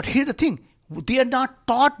 But here's the thing. They are not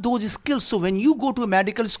taught those skills. So when you go to a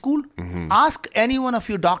medical school, ask any one of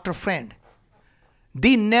your doctor friend.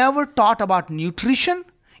 They never taught about nutrition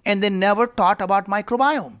and they never taught about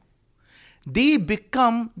microbiome. They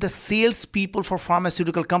become the salespeople for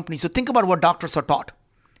pharmaceutical companies. So think about what doctors are taught.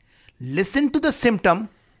 Listen to the symptom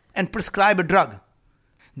and prescribe a drug.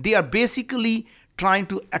 They are basically trying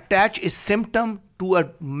to attach a symptom to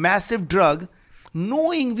a massive drug,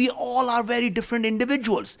 knowing we all are very different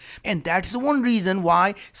individuals. And that's the one reason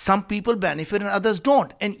why some people benefit and others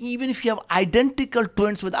don't. And even if you have identical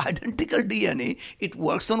twins with identical DNA, it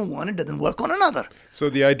works on one, it doesn't work on another. So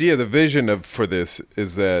the idea, the vision for this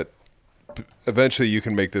is that eventually you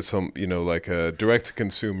can make this like a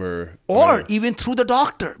direct-to-consumer... Or even through the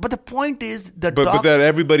doctor. But the point is... But that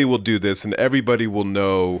everybody will do this and everybody will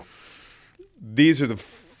know these are the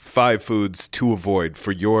 5 foods to avoid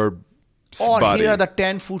for your body. Here are the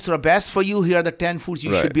 10 foods that are best for you. Here are the 10 foods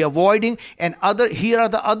you should be avoiding. And here are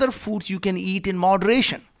the other foods you can eat in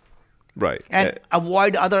moderation. Right. And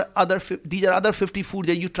avoid these are other 50 foods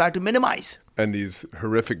that you try to minimize. And these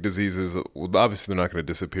horrific diseases, well, obviously they're not going to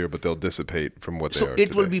disappear, but they'll dissipate from what they are today. So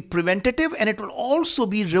it will be preventative and it will also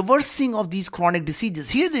be reversing of these chronic diseases.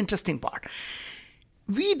 Here's the interesting part.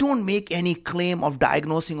 We don't make any claim of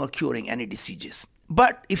diagnosing or curing any diseases.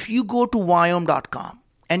 But if you go to Viome.com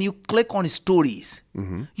and you click on stories,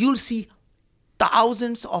 you'll see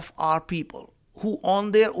thousands of our people who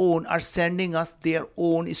on their own are sending us their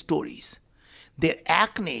own stories. Their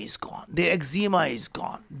acne is gone. Their eczema is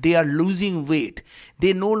gone. They are losing weight.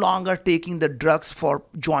 They're no longer taking the drugs for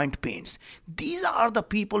joint pains. These are the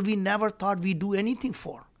people we never thought we'd do anything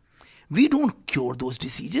for. We don't cure those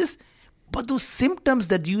diseases, but those symptoms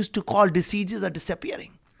that you used to call diseases are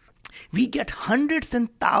disappearing. We get hundreds and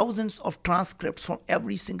thousands of transcripts from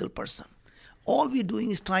every single person. All we're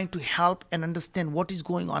doing is trying to help and understand what is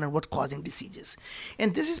going on and what's causing diseases.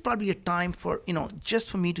 And this is probably a time for,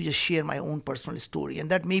 just for me to just share my own personal story,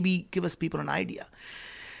 and that maybe give us people an idea.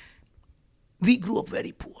 We grew up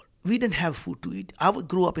very poor. We didn't have food to eat. I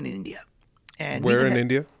grew up in India. And where in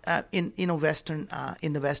India? In the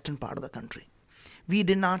western part of the country. We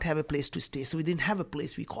did not have a place to stay, so we didn't have a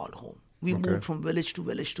place we called home. We moved from village to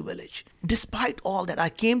village to village. Despite all that, I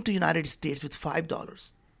came to the United States with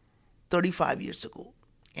 $5 35 years ago,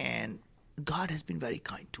 and God has been very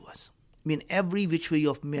kind to us. I mean, every which way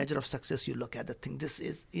of measure of success you look at the thing, this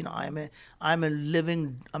is, I'm a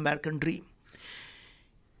living American dream.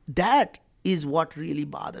 That is what really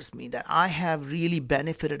bothers me, that I have really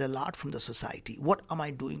benefited a lot from the society. What am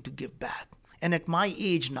I doing to give back? And at my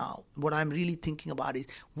age now, what I'm really thinking about is,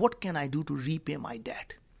 what can I do to repay my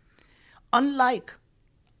debt? Unlike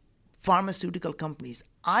pharmaceutical companies,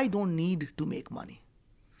 I don't need to make money.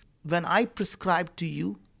 When I prescribe to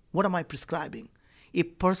you, what am I prescribing? A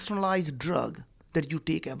personalized drug that you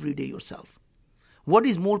take every day yourself. What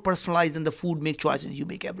is more personalized than the food make choices you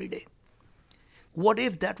make every day? What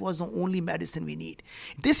if that was the only medicine we need?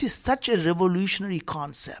 This is such a revolutionary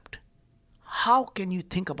concept. How can you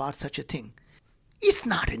think about such a thing? It's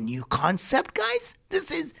not a new concept, guys.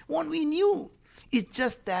 This is one we knew. It's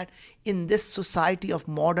just that in this society of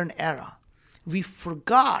modern era, we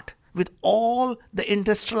forgot, with all the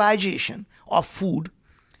industrialization of food,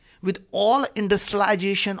 with all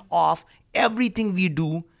industrialization of everything we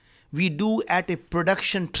do at a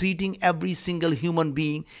production treating every single human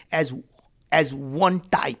being as one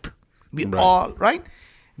type. We all, right?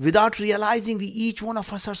 Without realizing each one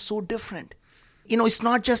of us are so different. It's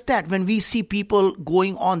not just that. When we see people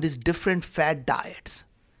going on these different fad diets,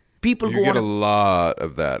 you get a lot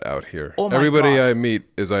of that out here. Oh my Everybody God. I meet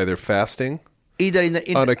is either fasting, either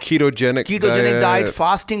on a ketogenic diet,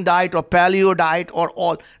 fasting diet, or paleo diet, or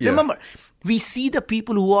all. Yeah. Remember, we see the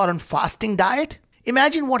people who are on fasting diet.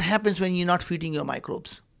 Imagine what happens when you're not feeding your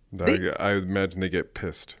microbes. I imagine they get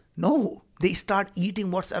pissed. No, they start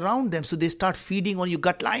eating what's around them, so they start feeding on your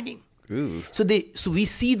gut lining. Ooh. So we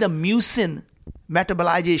see the mucin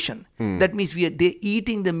metabolization. That means they're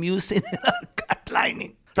eating the mucin in our gut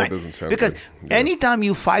lining. That right? doesn't sound Because good. Yeah. anytime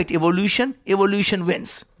you fight evolution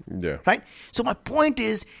wins. Yeah. Right? So my point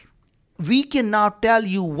is, we can now tell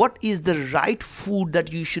you what is the right food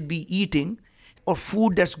that you should be eating, or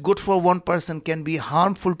food that's good for one person can be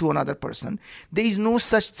harmful to another person. There is no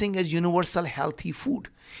such thing as universal healthy food.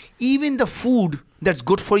 Even the food that's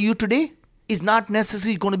good for you today is not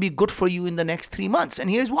necessarily going to be good for you in the next 3 months. And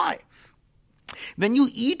here's why. When you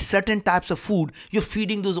eat certain types of food, you're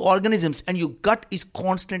feeding those organisms, and your gut is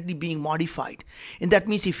constantly being modified. And that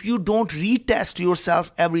means if you don't retest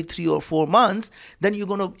yourself every 3 or 4 months, then you're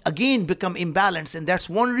going to again become imbalanced. And that's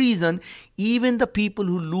one reason even the people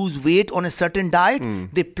who lose weight on a certain diet,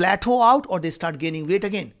 they plateau out or they start gaining weight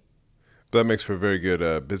again. That makes for a very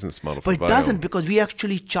good business model for But it Viome. doesn't, because we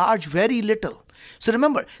actually charge very little. So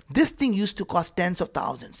remember, this thing used to cost tens of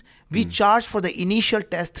thousands. We charge for the initial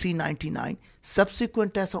test $399.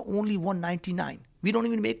 Subsequent tests are only $199. We don't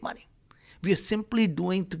even make money. We are simply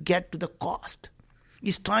doing to get to the cost.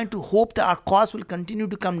 It's trying to hope that our cost will continue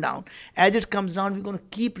to come down. As it comes down, we're going to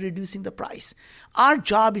keep reducing the price. Our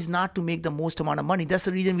job is not to make the most amount of money. That's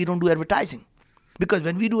the reason we don't do advertising. Because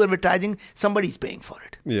when we do advertising, somebody's paying for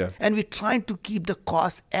it. Yeah. And we're trying to keep the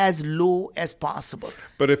cost as low as possible.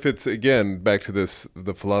 But if it's, again, back to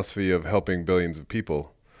the philosophy of helping billions of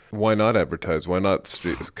people, why not advertise? Why not?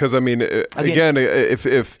 Because, I mean, again,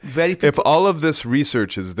 if all of this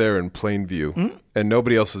research is there in plain view and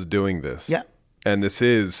nobody else is doing this, and this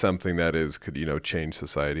is something that could change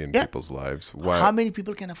society and people's lives, why? How many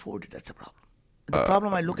people can afford it? That's a problem. The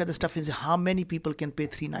problem I look at the stuff is how many people can pay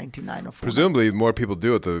 $399 or $499. Presumably, the more people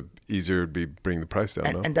do it, the easier it would be bring the price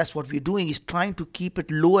down. And that's what we're doing, is trying to keep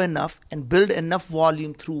it low enough and build enough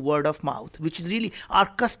volume through word of mouth, which is really, our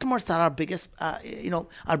customers are our biggest,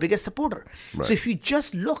 our biggest supporter. Right. So if you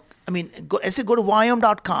just look, go to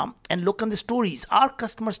Viome.com and look on the stories. Our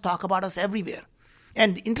customers talk about us everywhere.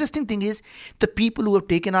 And the interesting thing is, the people who have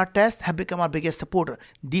taken our test have become our biggest supporter.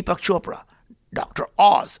 Deepak Chopra, Dr.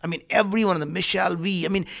 Oz, everyone, the Michelle V.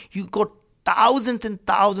 You got thousands and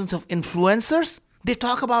thousands of influencers They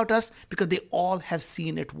talk about us because they all have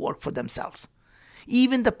seen it work for themselves.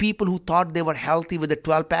 Even the people who thought they were healthy with a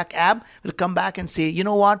 12-pack ab will come back and say, you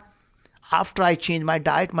know what? After I change my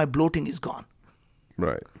diet, my bloating is gone.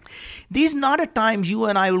 Right. This is not a time you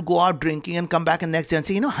and I will go out drinking and come back the next day and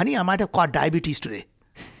say, honey, I might have caught diabetes today.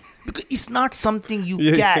 Because it's not something you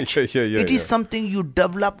catch. It is something you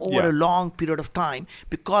develop over a long period of time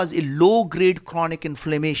because a low-grade chronic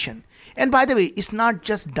inflammation. And by the way, it's not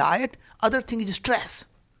just diet. Other thing is stress.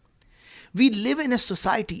 We live in a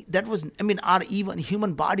society that our even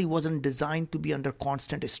human body wasn't designed to be under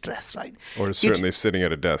constant stress, right? Or certainly sitting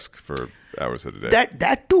at a desk for hours at a day.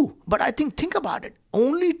 That too. But I think about it.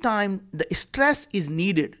 Only time the stress is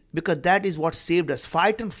needed because that is what saved us.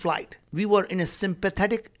 Fight and flight. We were in a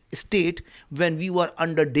sympathetic state when we were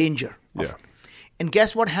under danger. And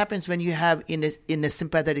guess what happens when you have in a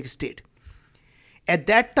sympathetic state? At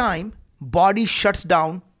that time, body shuts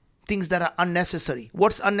down things that are unnecessary.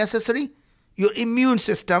 What's unnecessary? Your immune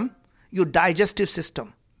system, your digestive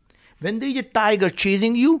system. When there is a tiger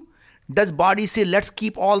chasing you, does body say, let's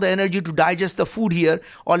keep all the energy to digest the food here,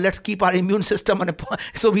 or let's keep our immune system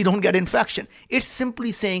so we don't get infection? It's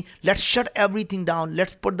simply saying, let's shut everything down,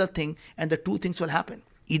 let's put the thing, and the two things will happen.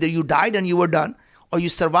 Either you died and you were done, or you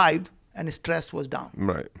survived and stress was down.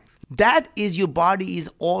 Right. That is, your body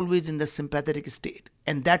is always in the sympathetic state.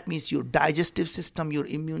 And that means your digestive system, your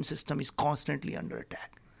immune system is constantly under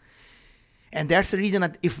attack. And that's the reason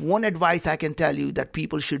that if one advice I can tell you that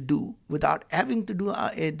people should do without having to do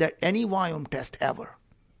any Viome test ever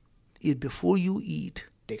is before you eat,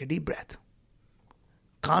 take a deep breath.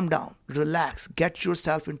 Calm down, relax, get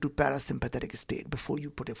yourself into parasympathetic state before you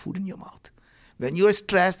put a food in your mouth. When you're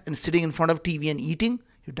stressed and sitting in front of TV and eating,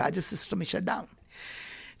 your digestive system is shut down.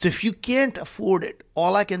 So if you can't afford it,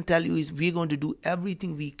 all I can tell you is we're going to do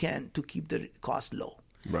everything we can to keep the cost low.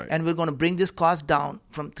 Right. And we're going to bring this cost down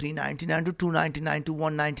from $399 to $299 to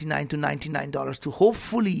 $199 to $99 to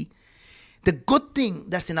hopefully, the good thing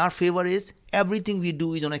that's in our favor is everything we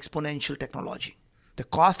do is on exponential technology. The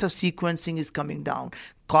cost of sequencing is coming down.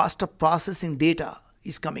 Cost of processing data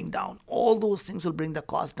is coming down. All those things will bring the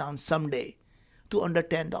cost down someday to under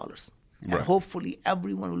 $10. And hopefully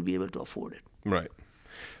everyone will be able to afford it. Right.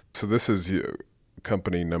 So this is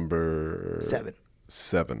company number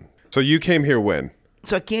 7. So you came here when?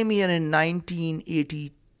 So I came here in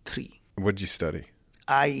 1983. What did you study?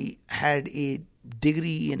 I had a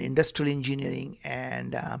degree in industrial engineering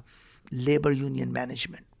and labor union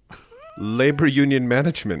management. Labor union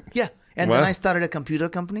management? Yeah. And then I started a computer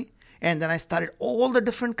company. And then I started all the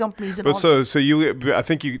different companies. And so you, I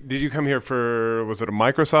think did you come here for, was it a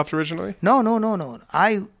Microsoft originally? No.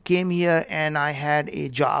 I came here and I had a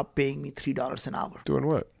job paying me $3 an hour. Doing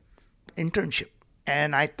what? Internship.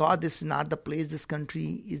 And I thought this is not the place, this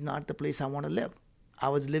country is not the place I want to live. I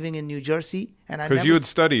was living in New Jersey. Because you had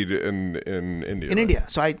studied in India. In India.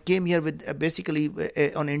 So I came here with basically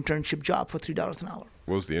an internship job for $3 an hour.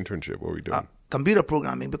 What was the internship? What were you doing? Computer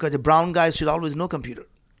programming, because the brown guys should always know computer.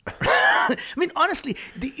 I mean, honestly,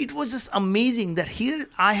 it was just amazing that here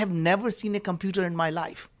I have never seen a computer in my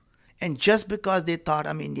life. And just because they thought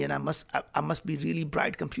I'm Indian, I must be really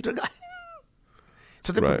bright computer guy.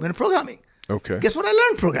 So they put me in programming. Okay. Guess what I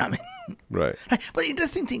learned? Programming. Right. But the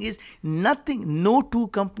interesting thing is no two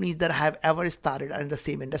companies that I have ever started are in the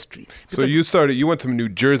same industry. So you went to New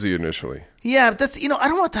Jersey initially. Yeah, that's, I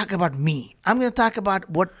don't want to talk about me. I'm going to talk about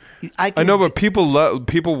what I I want to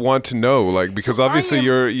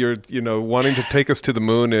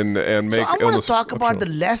talk about the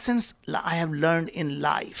lessons I have learned in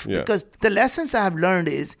life, because the lessons I have learned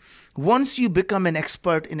is once you become an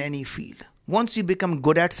expert in any field, once you become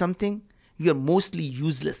good at something, you're mostly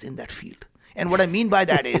useless in that field. And what I mean by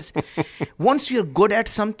that is once you're good at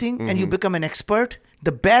something and you become an expert,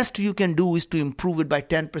 the best you can do is to improve it by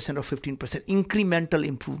 10% or 15%, incremental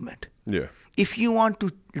improvement. Yeah. If you want to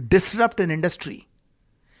disrupt an industry,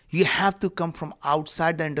 you have to come from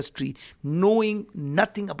outside the industry, knowing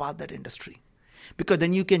nothing about that industry. Because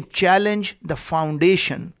then you can challenge the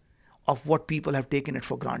foundation of what people have taken it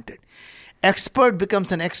for granted. Expert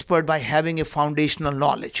becomes an expert by having a foundational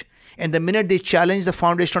knowledge. And the minute they challenge the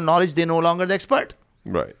foundational knowledge, they're no longer the expert.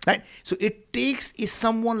 Right. So it takes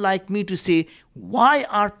someone like me to say, why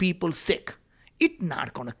are people sick? It's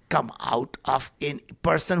not going to come out of a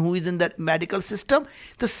person who is in the medical system.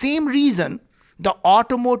 The same reason the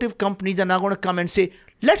automotive companies are not going to come and say,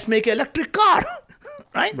 let's make an electric car.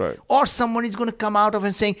 Right? Or someone is going to come out of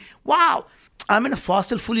and saying, wow, I'm in a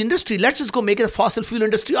fossil fuel industry. Let's just go make the fossil fuel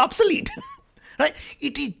industry obsolete. Right?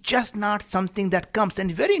 It is just not something that comes.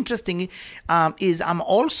 And very interesting is I'm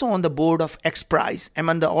also on the board of XPRIZE.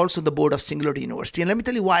 I'm also the board of Singularity University. And let me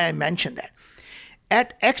tell you why I mentioned that.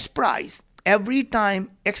 At XPRIZE, every time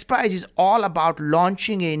XPRIZE is all about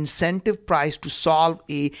launching an incentive prize to solve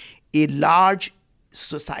a large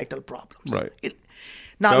societal problem. Right.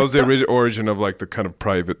 Now, that was the origin of like the kind of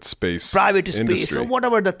private space industry. Or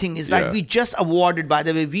whatever the thing is. Like we just awarded, by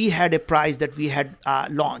the way, we had a prize that we had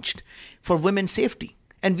launched for women's safety.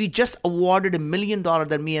 And we just awarded $1 million,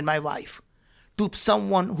 that me and my wife, to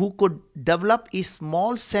someone who could develop a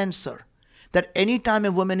small sensor that anytime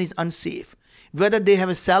a woman is unsafe, whether they have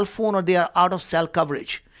a cell phone or they are out of cell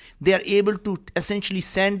coverage, they are able to essentially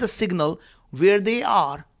send the signal where they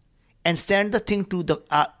are and send the thing to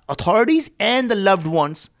the authorities and the loved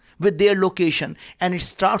ones with their location. And it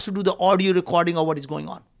starts to do the audio recording of what is going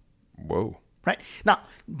on. Whoa. Right? Now,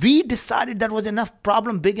 we decided that was enough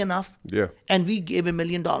problem, big enough. Yeah. And we gave $1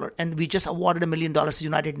 million. And we just awarded $1 million to the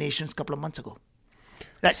United Nations a couple of months ago.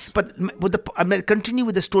 Right? But I'm going to continue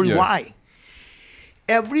with the story. Yeah. Why?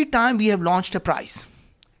 Every time we have launched a prize,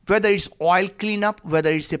 whether it's oil cleanup,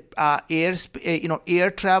 whether it's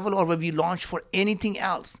air travel, or when we launch for anything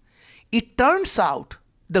else, it turns out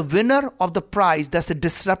the winner of the prize, that's a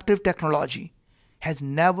disruptive technology, has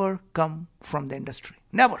never come from the industry.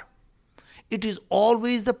 Never. It is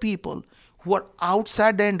always the people who are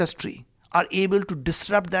outside the industry are able to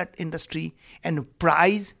disrupt that industry, and the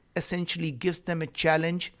prize essentially gives them a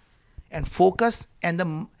challenge and focus and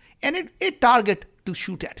a target to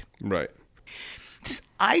shoot at. Right. This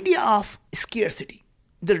idea of scarcity,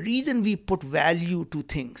 the reason we put value to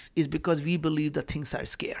things is because we believe the things are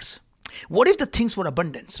scarce. What if the things were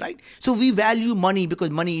abundance, right? So we value money because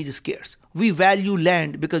money is scarce. We value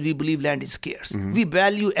land because we believe land is scarce. Mm-hmm. We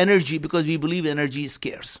value energy because we believe energy is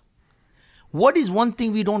scarce. What is one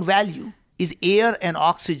thing we don't value is air and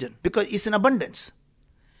oxygen because it's in abundance.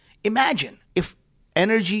 Imagine if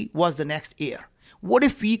energy was the next air. What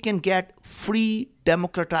if we can get free,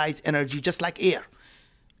 democratized energy just like air?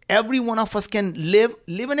 Every one of us can live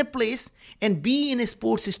in a place and be in a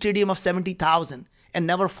sports stadium of 70,000 and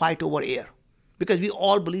never fight over air because we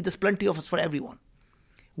all believe there's plenty of us for everyone.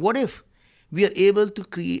 What if we are able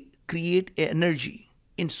to create energy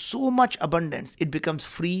in so much abundance it becomes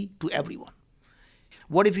free to everyone?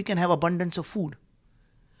 What if we can have abundance of food?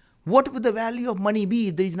 What would the value of money be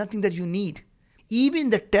if there is nothing that you need?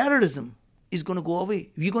 Even the terrorism is going to go away.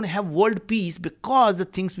 We're going to have world peace because the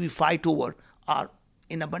things we fight over are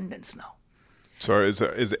in abundance now. So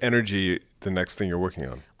is energy the next thing you're working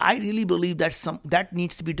on? I really believe that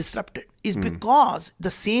needs to be disrupted. Is because the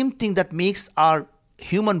same thing that makes our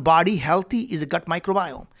human body healthy is a gut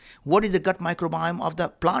microbiome. What is the gut microbiome of the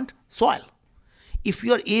plant? Soil. If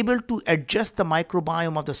you are able to adjust the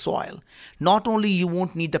microbiome of the soil, not only you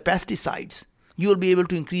won't need the pesticides, you will be able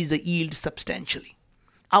to increase the yield substantially.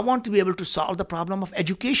 I want to be able to solve the problem of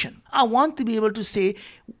education. I want to be able to say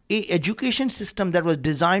an education system that was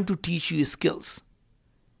designed to teach you skills.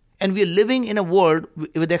 And we are living in a world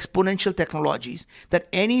with exponential technologies that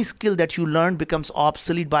any skill that you learn becomes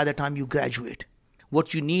obsolete by the time you graduate.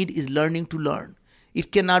 What you need is learning to learn.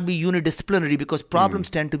 It cannot be unidisciplinary because problems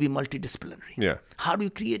tend to be multidisciplinary. Yeah. How do you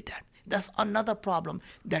create that? That's another problem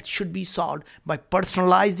that should be solved by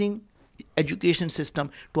personalizing education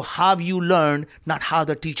system to have you learn, not how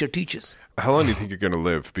the teacher teaches. How long do you think you're going to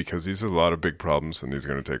live? Because these are a lot of big problems and these are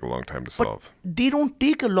going to take a long time to solve. But they don't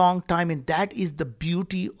take a long time, and that is the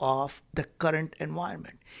beauty of the current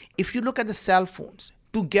environment. If you look at the cell phones,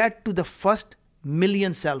 to get to the first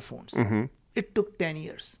million cell phones, it took 10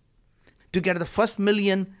 years. To get to the first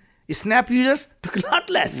million Snap users took a lot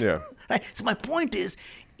less. Yeah. Right? So my point is,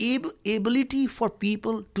 ability for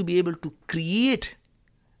people to be able to create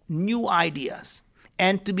new ideas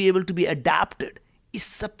and to be able to be adapted is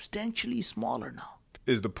substantially smaller now.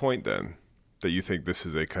 Is the point then that you think this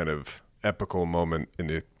is a kind of epical moment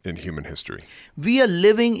in human history? We are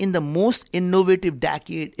living in the most innovative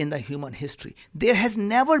decade in the human history. There has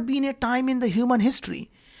never been a time in the human history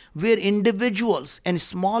where individuals and a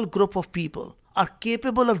small group of people are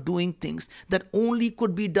capable of doing things that only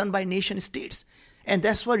could be done by nation states. And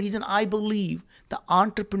that's the reason I believe the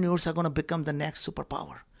entrepreneurs are going to become the next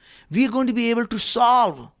superpower. We are going to be able to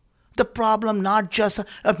solve the problem not just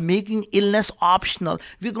of making illness optional.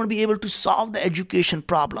 We're going to be able to solve the education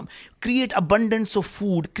problem, create abundance of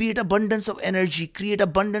food, create abundance of energy, create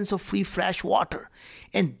abundance of free fresh water.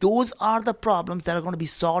 And those are the problems that are going to be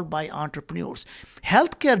solved by entrepreneurs.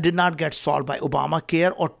 Healthcare did not get solved by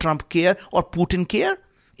Obamacare or Trump care or Putin care.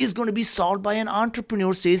 It's going to be solved by an entrepreneur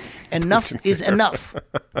who says enough is enough.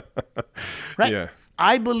 Right? Yeah.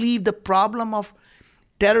 I believe the problem of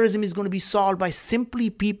terrorism is going to be solved by simply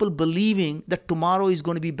people believing that tomorrow is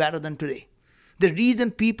going to be better than today. The reason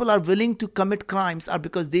people are willing to commit crimes are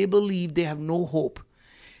because they believe they have no hope.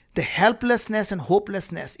 The helplessness and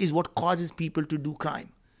hopelessness is what causes people to do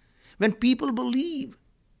crime. When people believe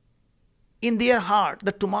in their heart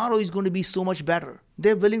that tomorrow is going to be so much better,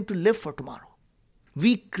 they're willing to live for tomorrow.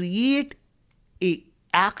 We create an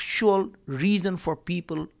actual reason for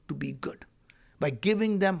people to be good by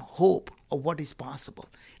giving them hope of what is possible.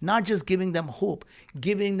 Not just giving them hope,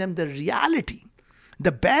 giving them the reality.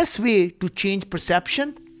 The best way to change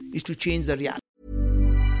perception is to change the reality.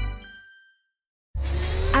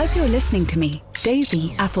 As you're listening to me,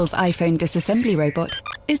 Daisy, Apple's iPhone disassembly robot,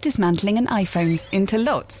 is dismantling an iPhone into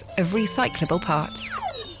lots of recyclable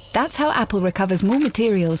parts. That's how Apple recovers more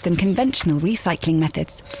materials than conventional recycling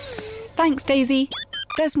methods. Thanks, Daisy.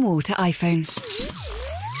 There's more to iPhone.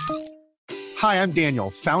 Hi, I'm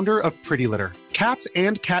Daniel, founder of Pretty Litter. Cats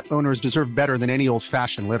and cat owners deserve better than any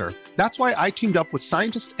old-fashioned litter. That's why I teamed up with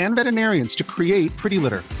scientists and veterinarians to create Pretty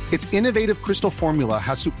Litter. Its innovative crystal formula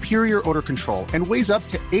has superior odor control and weighs up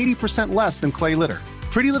to 80% less than clay litter.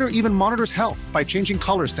 Pretty Litter even monitors health by changing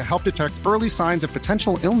colors to help detect early signs of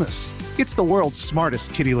potential illness. It's the world's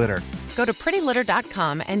smartest kitty litter. Go to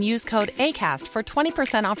prettylitter.com and use code ACAST for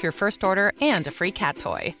 20% off your first order and a free cat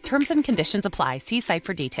toy. Terms and conditions apply. See site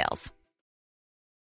for details.